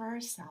intentions for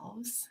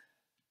ourselves,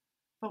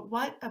 but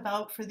what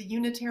about for the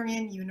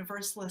Unitarian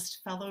Universalist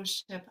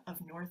Fellowship of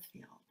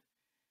Northfield?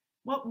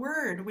 What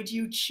word would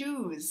you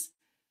choose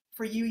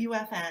for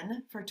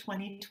UUFN for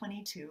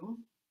 2022?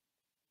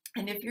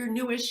 And if you're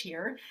newish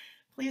here,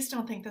 please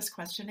don't think this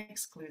question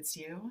excludes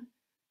you.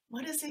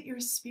 What is it your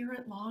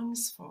spirit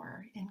longs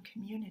for in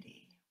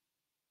community?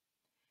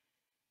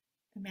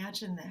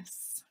 Imagine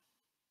this.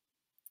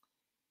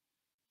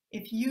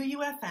 If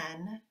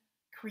UUFN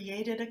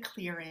created a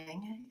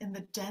clearing in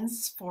the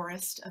dense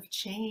forest of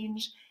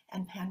change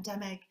and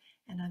pandemic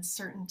and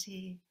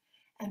uncertainty,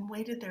 and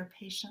waited there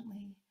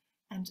patiently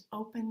and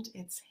opened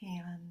its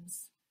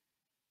hands,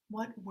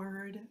 what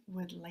word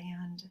would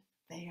land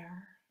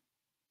there?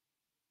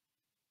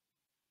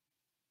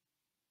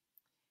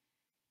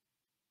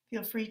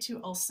 Feel free to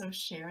also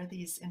share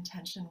these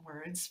intention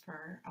words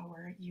for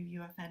our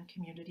UUFN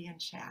community and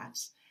chat.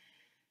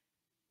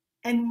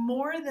 And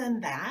more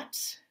than that,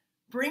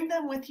 bring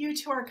them with you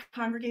to our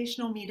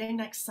congregational meeting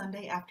next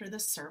Sunday after the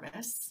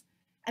service,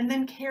 and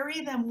then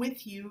carry them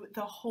with you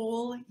the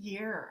whole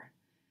year.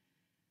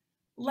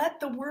 Let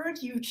the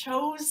word you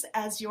chose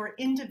as your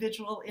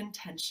individual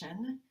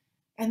intention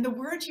and the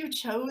word you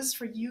chose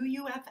for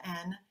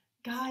UUFN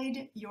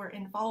guide your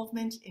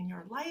involvement in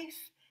your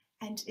life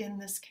and in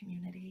this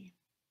community.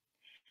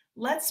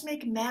 Let's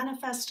make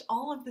manifest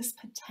all of this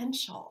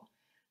potential.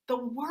 The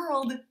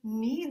world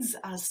needs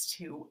us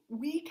to.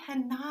 We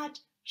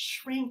cannot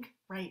shrink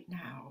right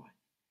now.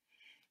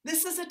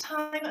 This is a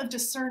time of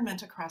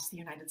discernment across the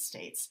United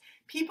States.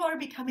 People are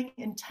becoming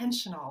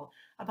intentional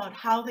about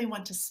how they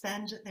want to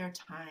spend their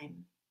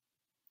time.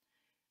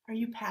 Are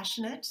you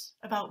passionate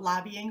about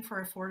lobbying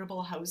for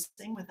affordable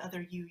housing with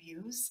other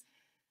UUs?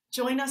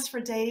 Join us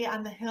for Day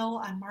on the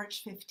Hill on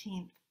March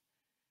 15th.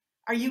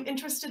 Are you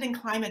interested in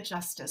climate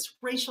justice,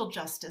 racial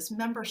justice,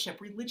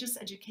 membership, religious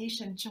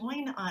education?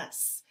 Join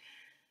us.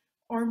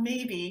 Or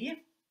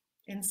maybe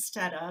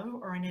instead of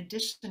or in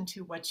addition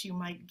to what you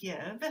might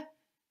give,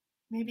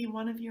 maybe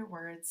one of your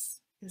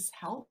words is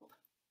help.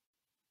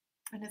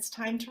 And it's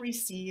time to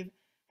receive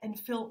and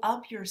fill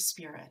up your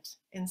spirit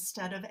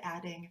instead of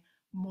adding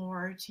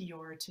more to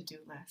your to-do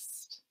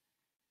list.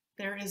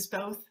 There is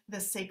both the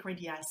sacred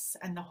yes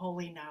and the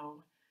holy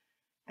no.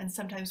 And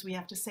sometimes we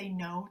have to say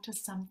no to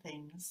some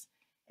things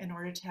in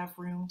order to have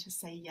room to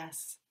say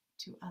yes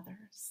to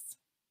others.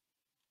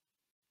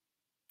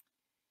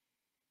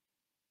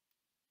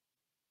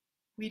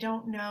 We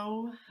don't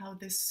know how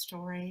this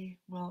story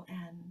will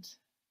end.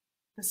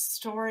 The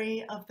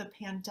story of the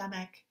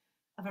pandemic,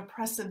 of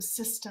oppressive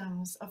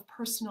systems, of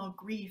personal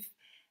grief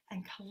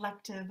and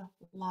collective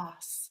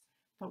loss.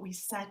 But we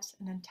set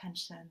an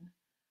intention: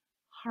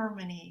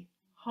 harmony,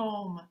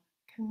 home,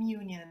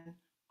 communion,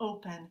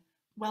 open,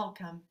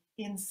 welcome,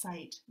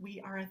 insight.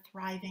 We are a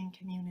thriving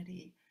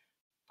community,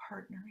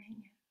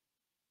 partnering,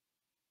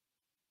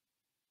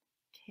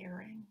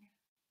 caring.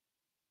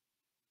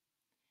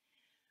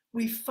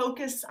 We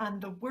focus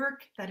on the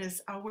work that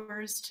is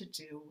ours to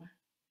do.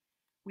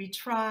 We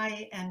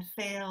try and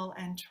fail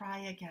and try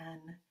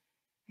again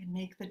and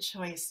make the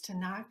choice to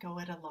not go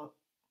it alone.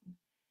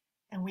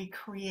 And we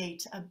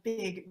create a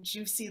big,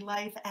 juicy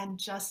life and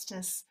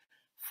justice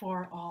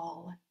for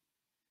all.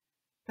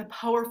 The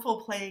powerful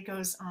play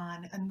goes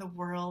on and the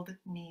world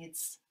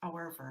needs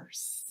our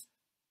verse.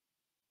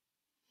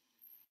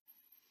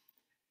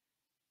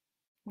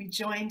 We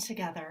join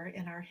together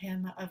in our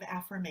hymn of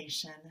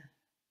affirmation,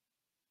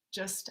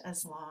 just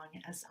as long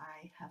as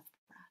I have breath.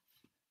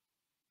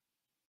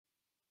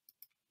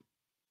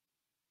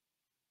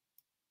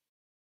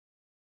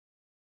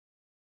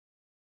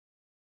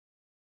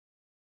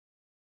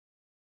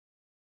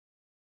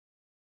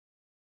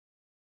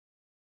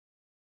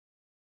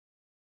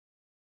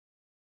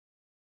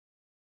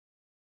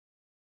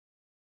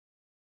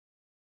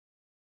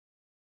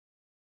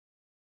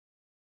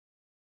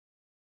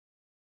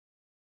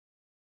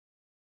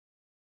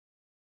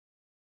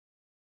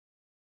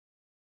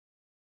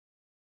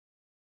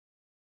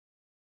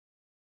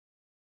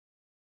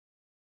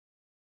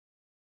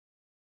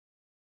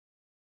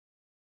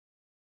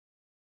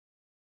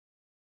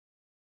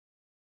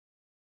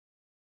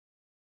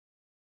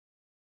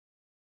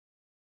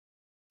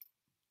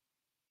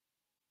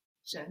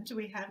 Jen, do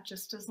we have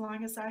just as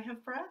long as I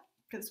have breath?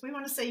 Because we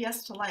want to say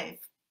yes to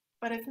life,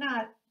 but if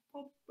not,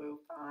 we'll move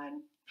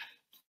on.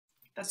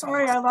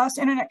 Sorry, I lost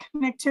internet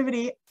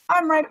connectivity.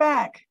 I'm right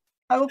back.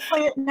 I will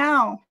play it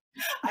now.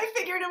 I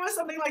figured it was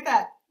something like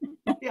that.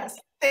 Yes.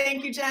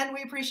 Thank you, Jen.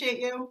 We appreciate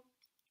you.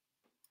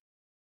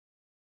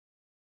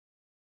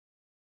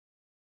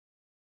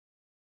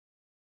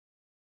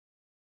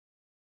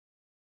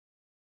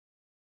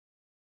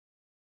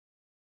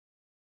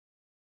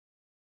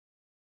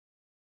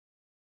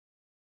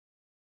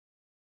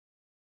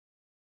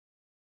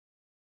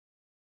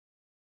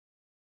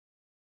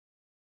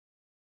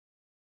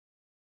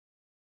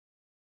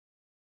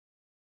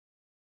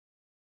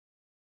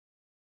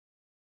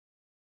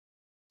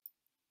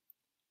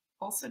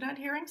 Also not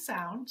hearing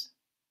sound.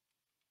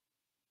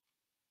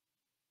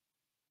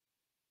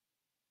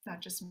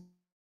 Not just me.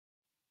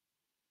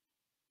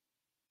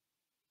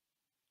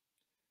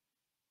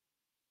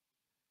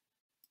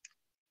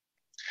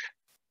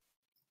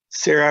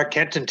 Sarah,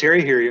 Kent and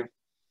Terry hear you.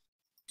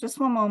 Just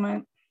one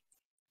moment.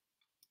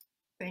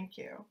 Thank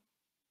you.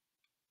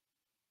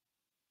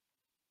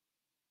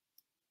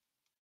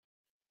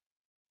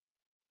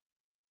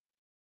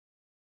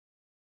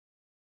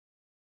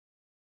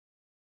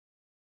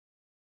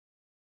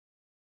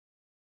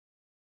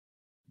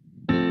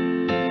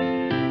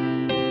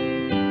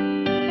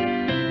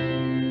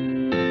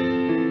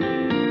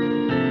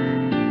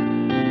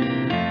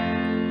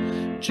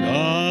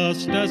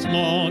 Just as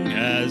long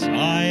as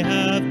I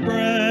have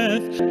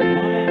breath, I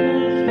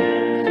must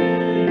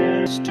answer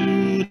yes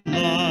to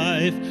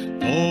life.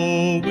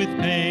 Though with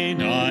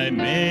pain I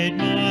made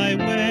my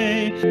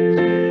way,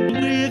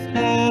 with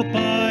hope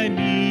I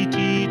meet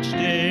each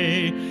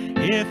day.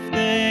 If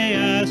they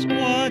ask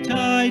what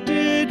I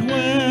did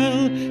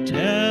well,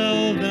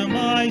 tell them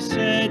I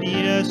said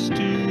yes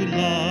to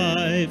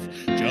life.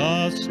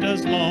 Just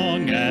as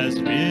long as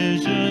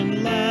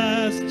vision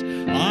lasts,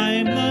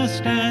 I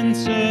must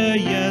answer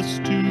yes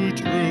to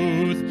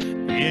truth.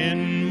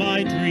 In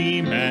my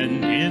dream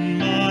and in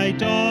my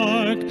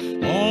dark,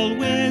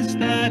 always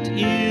that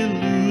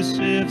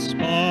elusive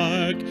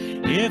spark.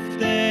 If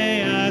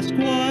they ask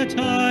what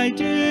I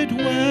did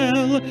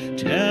well,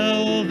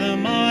 tell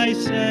them I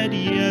said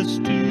yes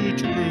to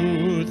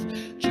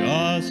truth.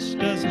 Just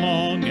as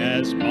long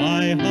as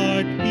my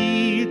heart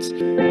beats,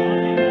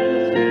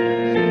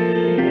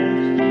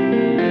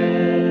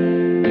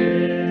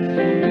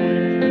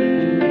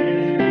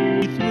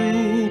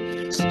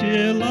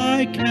 still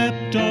I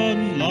kept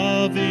on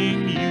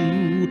loving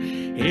you.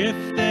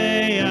 If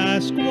they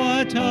ask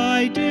what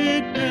I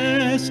did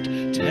best,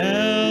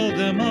 tell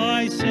them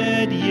I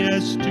said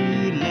yes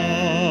to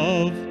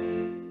love.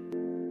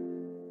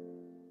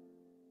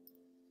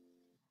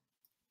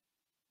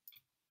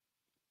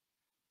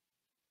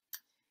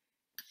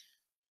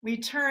 We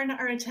turn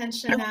our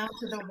attention now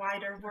to the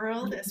wider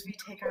world as we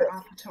take our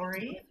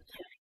offertory.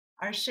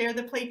 Our Share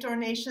the Plate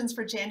donations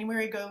for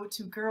January go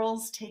to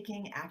Girls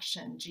Taking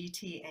Action,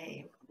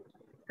 GTA.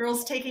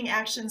 Girls Taking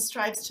Action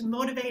strives to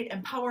motivate,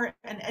 empower,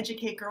 and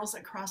educate girls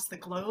across the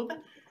globe.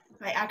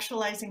 By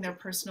actualizing their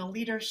personal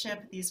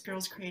leadership, these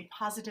girls create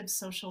positive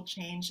social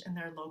change in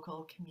their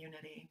local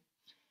community.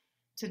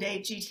 To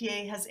date,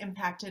 GTA has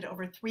impacted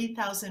over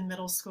 3,000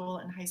 middle school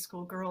and high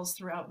school girls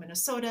throughout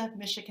Minnesota,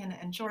 Michigan,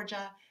 and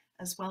Georgia,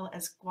 as well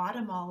as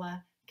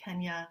Guatemala,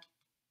 Kenya,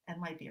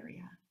 and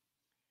Liberia.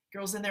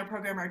 Girls in their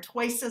program are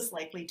twice as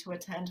likely to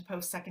attend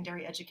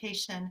post-secondary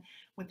education,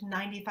 with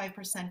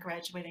 95%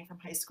 graduating from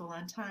high school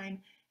on time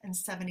and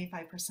 75%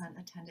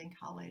 attending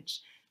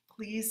college.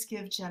 Please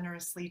give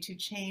generously to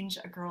change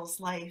a girl's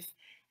life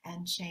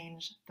and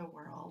change the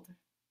world.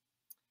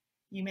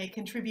 You may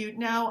contribute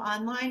now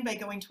online by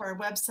going to our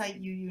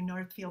website,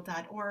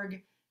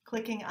 uunorthfield.org,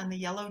 clicking on the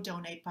yellow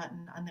donate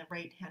button on the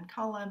right-hand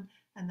column,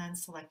 and then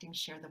selecting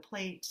Share the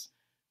Plate,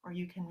 or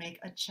you can make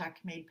a check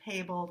made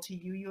payable to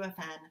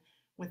UUFN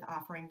with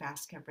offering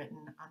basket written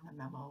on the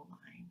memo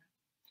line.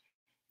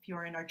 If you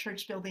are in our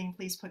church building,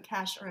 please put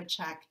cash or a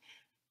check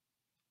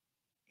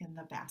in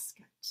the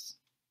basket.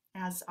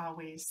 As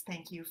always,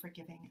 thank you for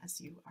giving as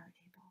you are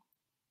able.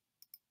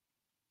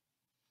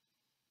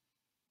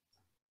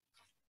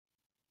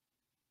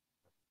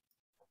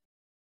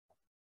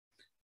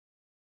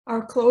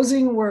 Our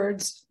closing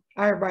words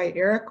are by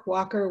Eric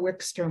Walker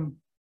Wickstrom.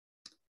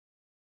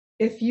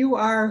 If you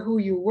are who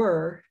you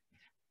were,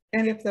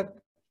 and if the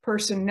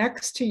person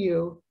next to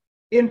you,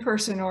 in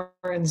person or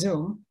in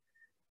Zoom,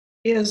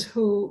 is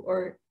who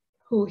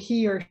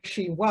he or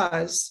she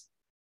was,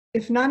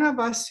 if none of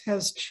us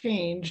has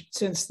changed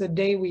since the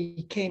day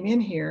we came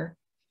in here,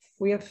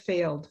 we have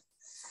failed.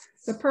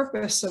 The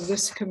purpose of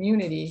this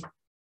community,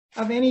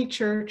 of any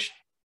church,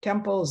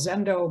 temple,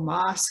 zendo,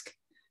 mosque,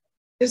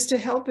 is to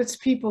help its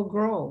people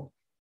grow.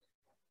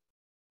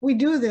 We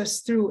do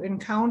this through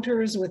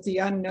encounters with the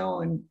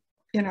unknown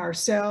in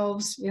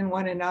ourselves, in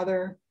one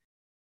another,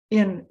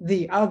 in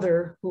the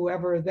other,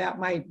 whoever that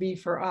might be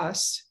for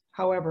us,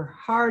 however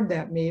hard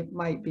that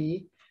might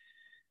be,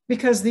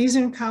 because these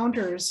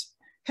encounters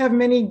have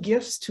many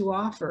gifts to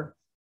offer.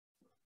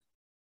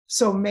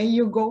 So may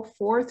you go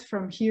forth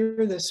from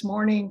here this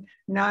morning,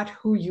 not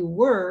who you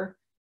were,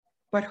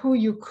 but who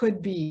you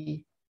could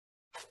be.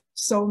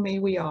 So may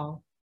we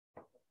all.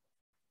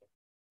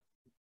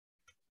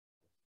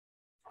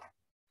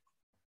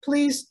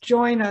 Please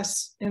join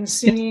us in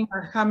singing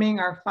or humming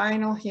our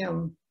final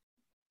hymn,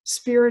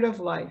 Spirit of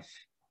Life.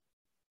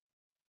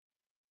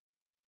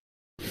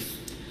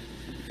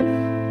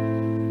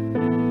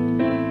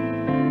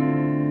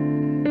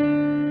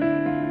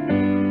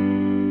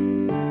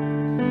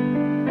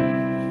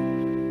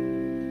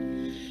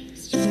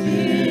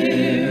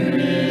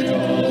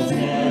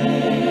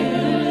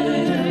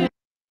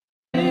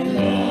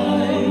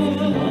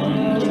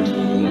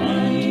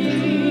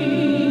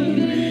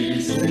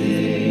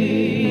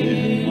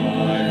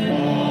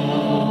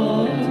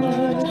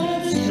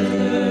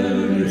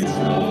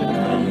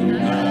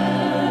 Come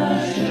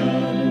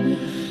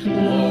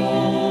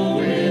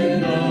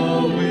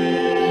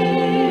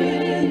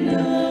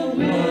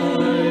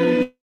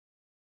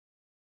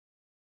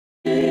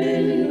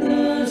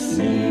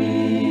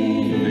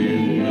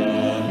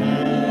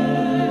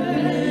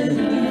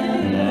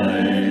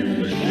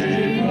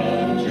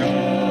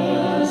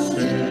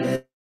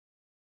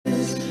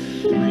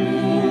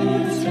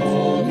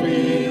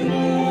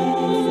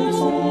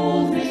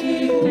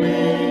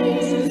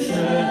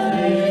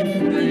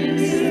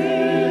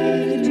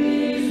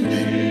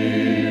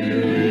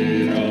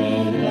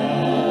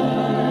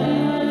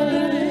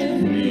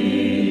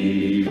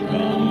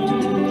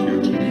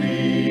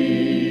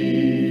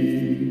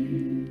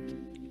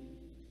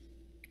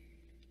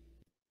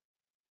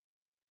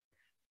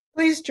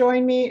Please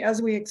join me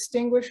as we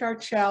extinguish our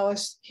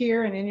chalice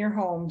here and in your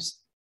homes.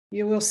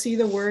 You will see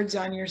the words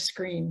on your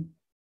screen.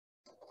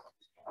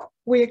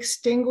 We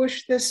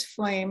extinguish this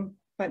flame,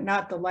 but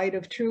not the light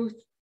of truth,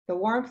 the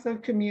warmth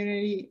of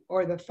community,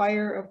 or the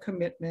fire of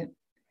commitment.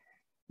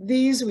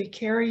 These we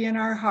carry in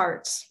our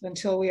hearts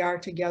until we are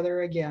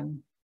together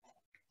again.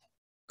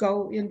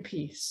 Go in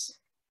peace.